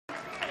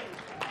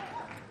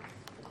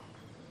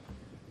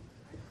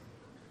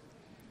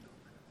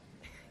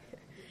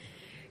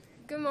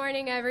Good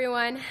morning,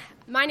 everyone.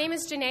 My name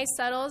is Janae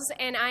Suttles,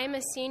 and I am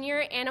a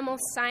senior animal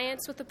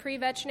science with a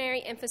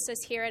pre-veterinary emphasis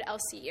here at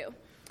LCU.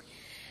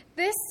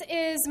 This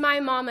is my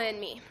mama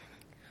and me.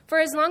 For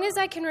as long as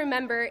I can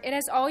remember, it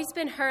has always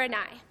been her and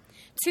I,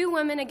 two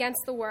women against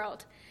the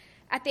world.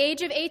 At the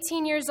age of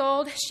 18 years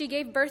old, she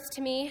gave birth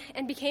to me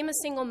and became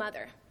a single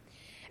mother.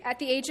 At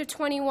the age of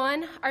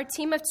 21, our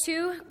team of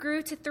two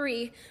grew to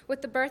three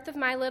with the birth of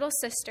my little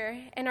sister,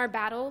 and our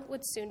battle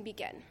would soon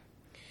begin.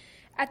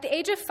 At the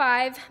age of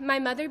 5, my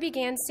mother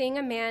began seeing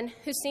a man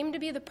who seemed to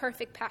be the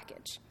perfect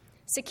package: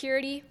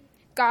 security,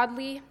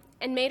 godly,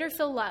 and made her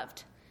feel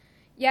loved.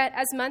 Yet,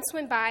 as months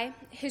went by,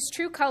 his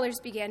true colors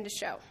began to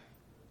show.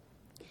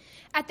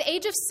 At the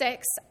age of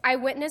 6, I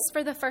witnessed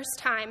for the first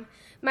time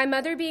my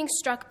mother being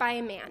struck by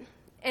a man,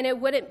 and it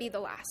wouldn't be the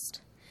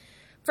last.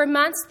 For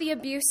months, the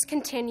abuse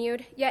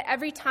continued, yet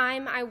every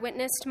time I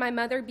witnessed my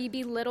mother be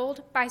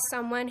belittled by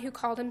someone who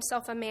called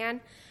himself a man,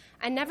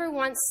 I never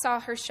once saw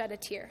her shed a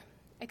tear,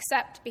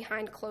 except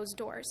behind closed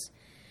doors.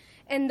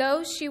 And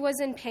though she was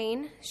in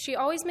pain, she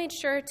always made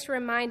sure to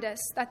remind us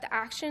that the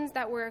actions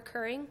that were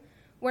occurring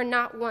were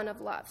not one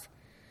of love.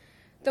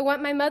 Though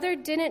what my mother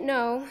didn't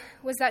know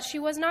was that she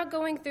was not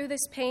going through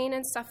this pain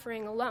and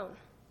suffering alone.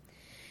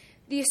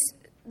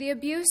 The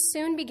abuse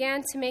soon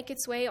began to make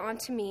its way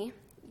onto me,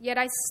 yet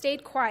I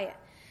stayed quiet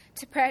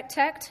to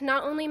protect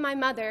not only my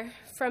mother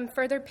from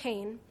further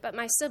pain, but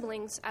my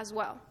siblings as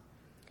well.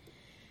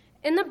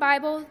 In the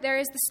Bible, there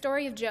is the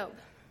story of Job.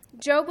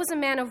 Job was a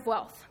man of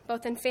wealth,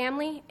 both in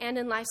family and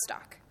in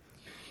livestock.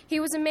 He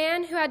was a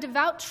man who had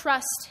devout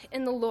trust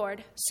in the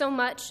Lord, so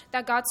much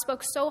that God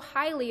spoke so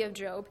highly of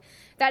Job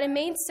that it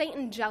made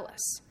Satan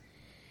jealous.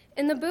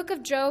 In the book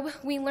of Job,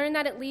 we learn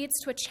that it leads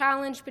to a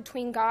challenge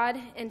between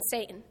God and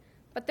Satan,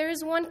 but there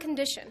is one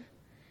condition.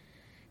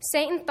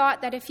 Satan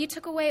thought that if he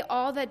took away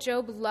all that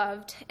Job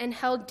loved and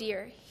held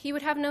dear, he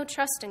would have no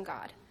trust in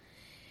God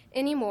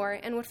anymore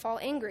and would fall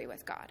angry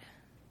with God.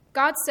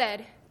 God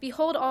said,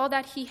 "Behold all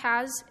that he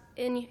has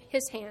in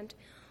his hand.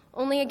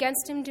 Only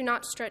against him do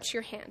not stretch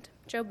your hand."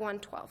 Job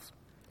 1:12.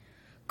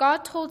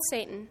 God told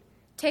Satan,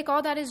 "Take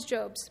all that is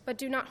Job's, but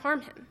do not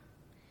harm him."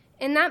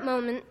 In that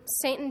moment,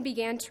 Satan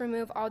began to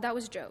remove all that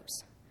was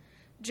Job's.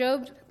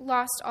 Job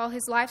lost all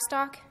his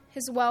livestock,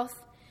 his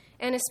wealth,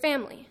 and his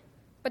family,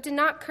 but did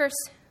not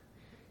curse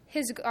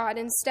his God.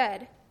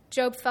 Instead,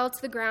 Job fell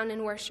to the ground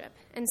in worship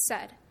and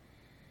said,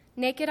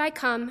 "Naked I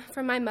come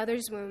from my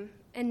mother's womb,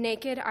 and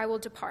naked I will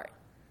depart.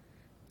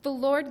 The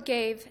Lord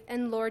gave,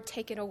 and Lord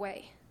take it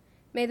away.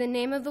 May the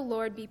name of the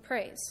Lord be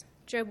praised."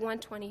 Job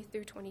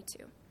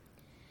 1:20-22.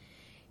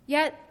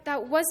 Yet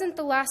that wasn't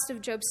the last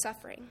of Job's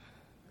suffering.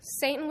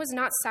 Satan was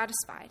not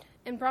satisfied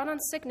and brought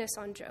on sickness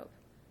on Job.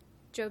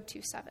 Job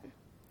 2:7.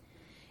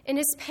 In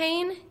his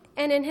pain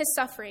and in his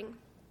suffering,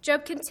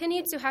 Job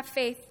continued to have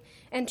faith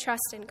and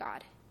trust in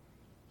God.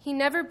 He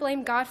never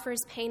blamed God for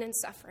his pain and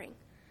suffering,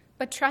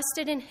 but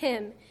trusted in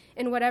him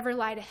in whatever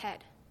lied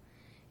ahead.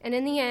 And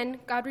in the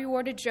end, God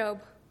rewarded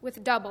Job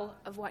with double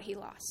of what he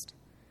lost.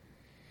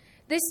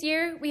 This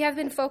year, we have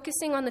been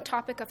focusing on the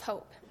topic of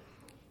hope.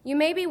 You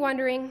may be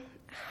wondering,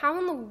 how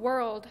in the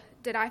world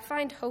did I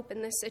find hope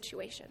in this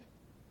situation?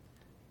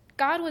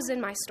 God was in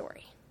my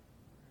story.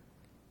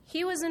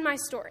 He was in my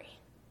story.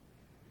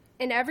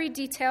 In every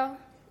detail,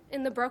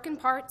 in the broken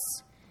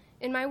parts,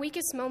 in my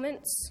weakest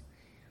moments,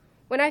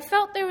 when I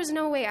felt there was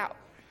no way out.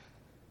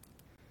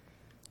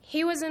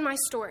 He was in my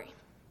story.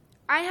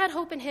 I had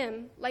hope in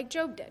him like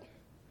Job did.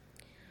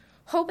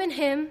 Hope in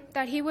him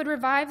that he would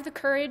revive the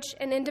courage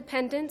and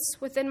independence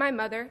within my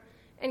mother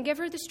and give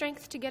her the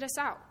strength to get us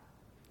out.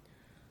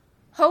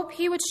 Hope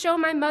he would show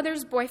my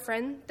mother's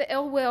boyfriend the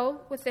ill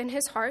will within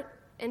his heart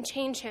and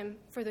change him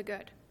for the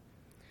good.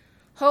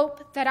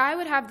 Hope that I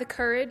would have the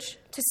courage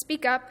to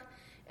speak up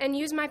and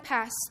use my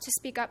past to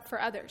speak up for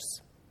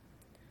others.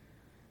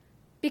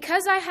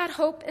 Because I had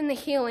hope in the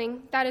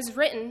healing that is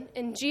written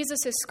in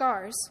Jesus'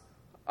 scars,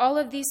 all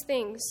of these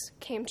things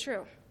came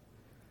true.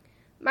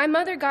 My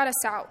mother got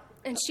us out,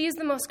 and she is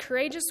the most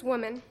courageous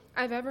woman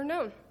I've ever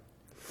known.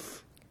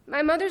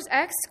 My mother's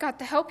ex got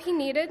the help he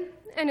needed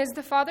and is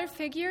the father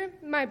figure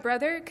my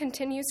brother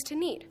continues to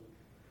need.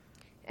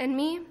 And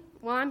me,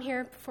 well, I'm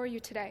here before you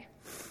today.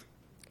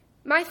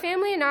 My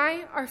family and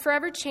I are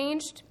forever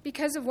changed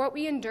because of what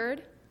we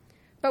endured,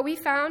 but we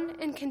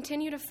found and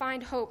continue to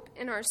find hope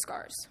in our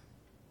scars.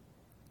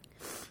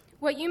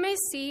 What you may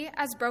see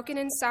as broken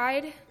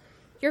inside,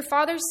 your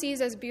Father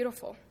sees as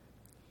beautiful.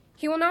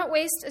 He will not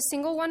waste a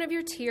single one of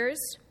your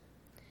tears.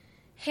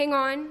 Hang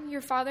on to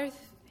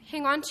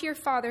your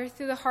Father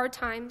through the hard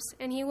times,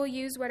 and he will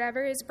use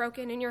whatever is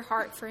broken in your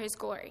heart for his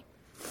glory.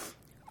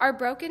 Our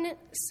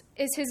brokenness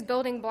is his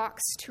building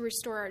blocks to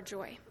restore our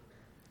joy.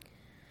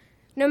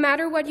 No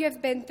matter what you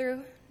have been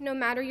through, no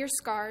matter your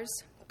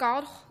scars,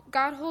 God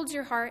holds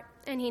your heart,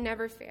 and he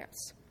never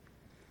fails.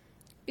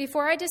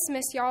 Before I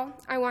dismiss y'all,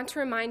 I want to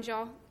remind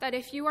y'all that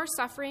if you are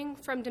suffering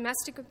from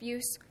domestic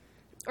abuse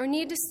or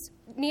need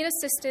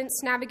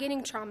assistance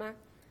navigating trauma,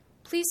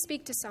 please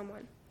speak to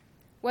someone,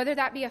 whether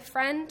that be a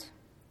friend,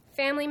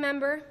 family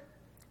member,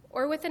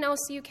 or with an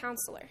LCU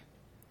counselor.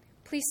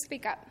 Please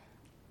speak up.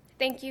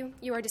 Thank you.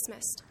 You are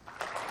dismissed.